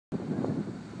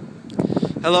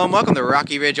Hello and welcome to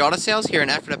Rocky Ridge Auto Sales here in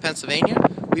Ephrata, Pennsylvania.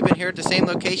 We've been here at the same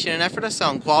location in Ephrata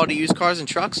selling quality used cars and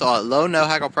trucks all at low, no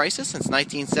haggle prices since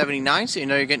 1979, so you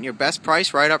know you're getting your best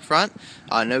price right up front.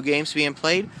 No games being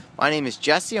played. My name is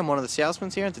Jesse. I'm one of the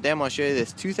salesmen here, and today I'm going to show you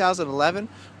this 2011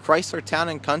 Chrysler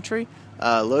Town & Country,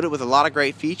 loaded with a lot of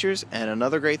great features, and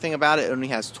another great thing about it, it only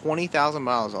has 20,000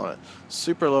 miles on it.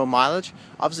 Super low mileage.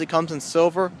 Obviously comes in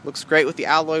silver, looks great with the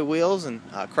alloy wheels and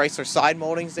Chrysler side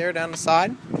moldings there down the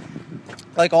side.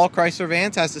 Like all Chrysler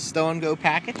vans, has the stow and go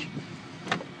package.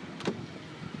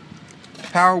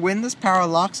 Power windows, power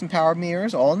locks, and power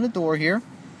mirrors all in the door here.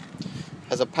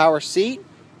 Has a power seat,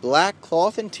 black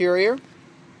cloth interior.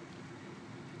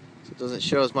 So it doesn't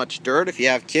show as much dirt if you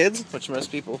have kids, which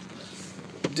most people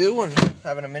do when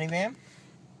having a minivan.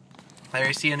 There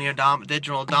you see in the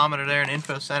digital odometer there, an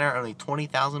info center, only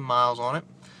 20,000 miles on it.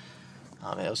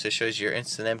 It also shows your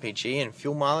instant MPG and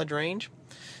fuel mileage range.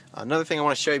 Another thing I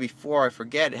want to show you before I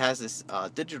forget, it has this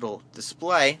digital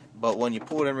display, but when you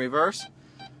pull it in reverse,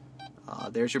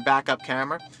 there's your backup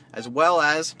camera, as well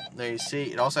as, there you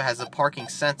see, it also has a parking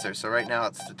sensor. So right now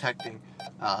it's detecting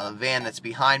the van that's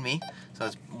behind me, so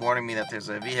it's warning me that there's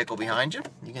a vehicle behind you.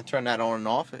 You can turn that on and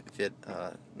off if it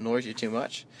annoys you too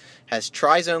much. Has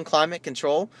tri-zone climate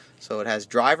control, so it has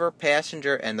driver,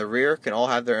 passenger, and the rear can all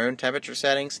have their own temperature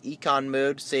settings. Econ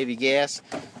mode, save you gas.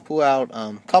 Pull out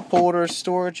cup holders,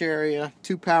 storage area,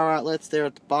 2 power outlets there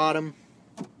at the bottom.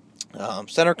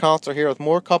 Center console here with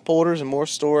more cup holders and more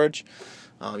storage.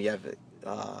 You have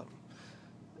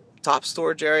top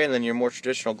storage area, and then your more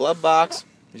traditional glove box.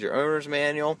 Here's your owner's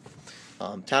manual.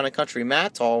 Town & Country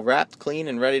mats, all wrapped, clean,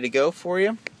 and ready to go for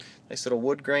you. Nice little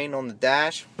wood grain on the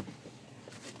dash.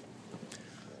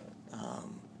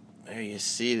 There you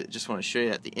see, just want to show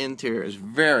you that the interior is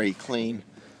very clean.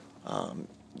 A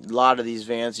lot of these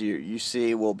vans you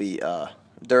see will be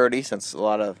dirty, since a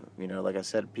lot of, like I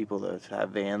said, people that have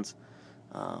vans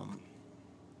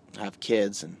have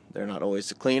kids, and they're not always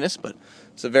the cleanest, but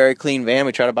it's a very clean van.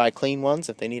 We try to buy clean ones.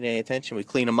 If they need any attention, we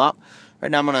clean them up. Right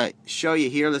now I'm going to show you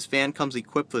here, this van comes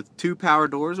equipped with 2 power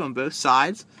doors on both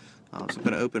sides. So I'm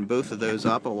going to open both of those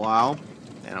up a while.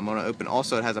 And I'm going to open,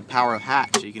 also it has a power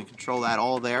hatch, so you can control that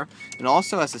all there. And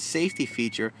also as a safety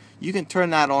feature, you can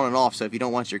turn that on and off, so if you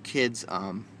don't want your kids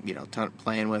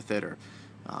playing with it, or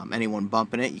anyone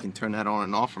bumping it, you can turn that on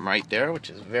and off from right there, which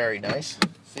is very nice.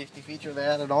 Safety feature they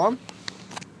added on.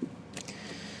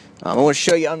 I want to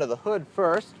show you under the hood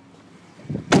first.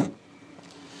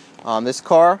 This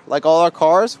car, like all our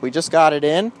cars, we just got it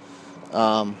in.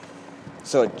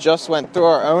 So it just went through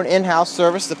our own in-house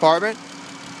service department.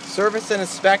 Serviced and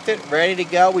inspected, ready to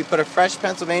go. We put a fresh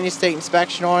Pennsylvania State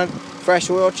inspection on it, fresh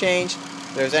oil change.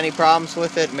 If there's any problems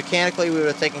with it mechanically, we would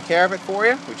have taken care of it for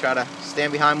you. We try to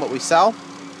stand behind what we sell.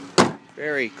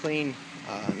 Very clean,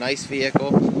 nice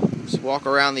vehicle. Just walk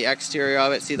around the exterior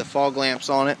of it, see the fog lamps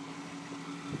on it.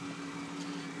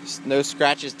 Just no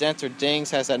scratches, dents, or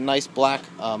dings. Has that nice black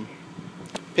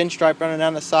pinstripe running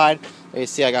down the side. There you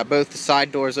see I got both the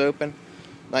side doors open.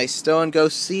 Nice stow and go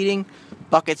seating.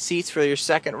 Bucket seats for your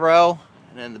second row,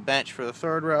 and then the bench for the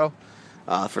third row.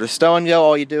 For the stow and go,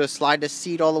 all you do is slide this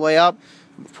seat all the way up,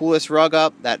 pull this rug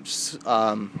up, that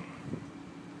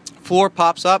floor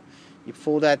pops up, you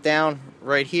pull that down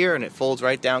right here, and it folds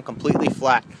right down completely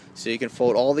flat. So you can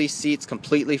fold all these seats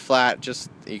completely flat,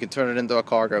 you can turn it into a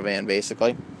cargo van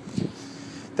basically.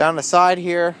 Down the side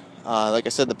here, like I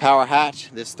said, the power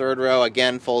hatch, this third row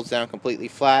again folds down completely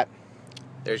flat.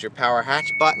 There's your power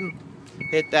hatch button.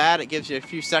 Hit that, it gives you a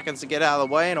few seconds to get out of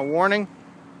the way and a warning.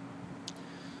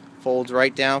 Folds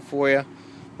right down for you.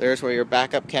 There's where your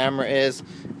backup camera is.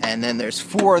 And then there's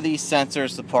 4 of these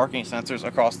sensors, the parking sensors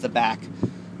across the back.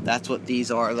 That's what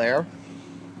these are there.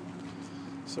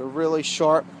 So really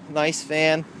sharp, nice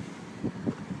van.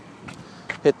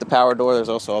 Hit the power door, there's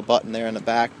also a button there in the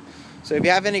back. So if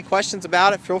you have any questions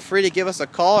about it, feel free to give us a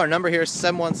call. Our number here is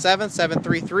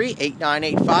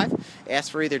 717-733-8985.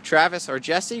 Ask for either Travis or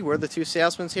Jesse. We're the 2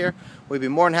 salesmen here. We'd be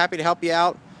more than happy to help you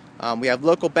out. We have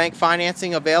local bank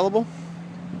financing available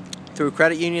through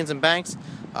credit unions and banks.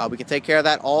 We can take care of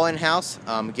that all in-house.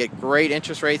 We get great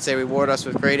interest rates. They reward us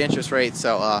with great interest rates.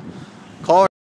 So